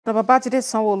Governor Babajide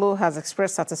Sanwo-Olu has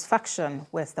expressed satisfaction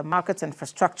with the market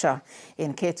infrastructure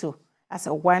in Ketu as he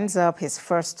winds up his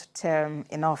first term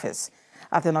in office.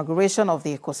 At the inauguration of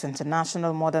the Ikosi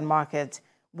International Modern Market,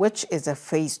 which is a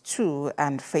Phase 2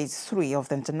 and Phase 3 of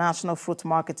the International Fruit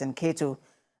Market in Ketu,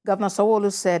 Governor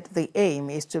Sanwo-Olu said the aim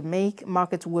is to make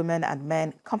market women and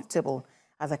men comfortable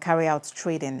as they carry out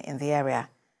trading in the area.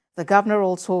 The governor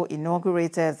also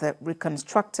inaugurated the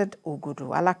reconstructed Ogudu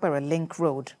Alapere Link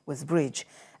Road with bridge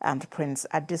and Prince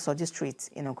Adesoji Street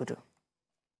in Ogudu.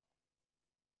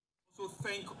 So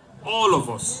thank all of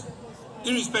us,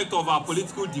 irrespective of our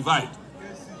political divide,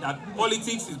 that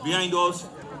politics is behind us,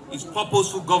 is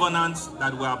purposeful governance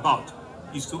that we're about,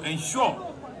 is to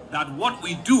ensure that what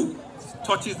we do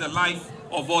touches the life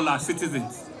of all our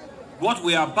citizens. What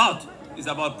we are about is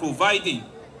about providing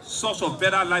source of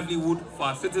better livelihood for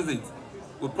our citizens.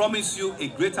 We promise you a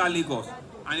greater Lagos,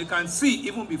 and you can see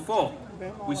even before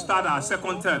we start our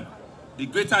second term, the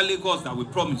greater Lagos that we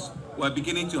promised, we're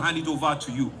beginning to hand it over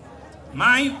to you.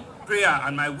 My prayer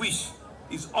and my wish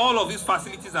is all of these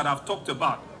facilities that I've talked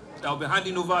about that I'll be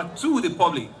handing over to the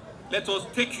public, let us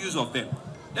take use of them.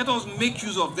 Let us make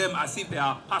use of them as if they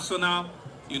are personal,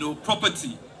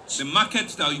 property. The market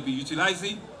that you'll be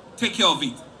utilizing, take care of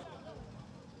it.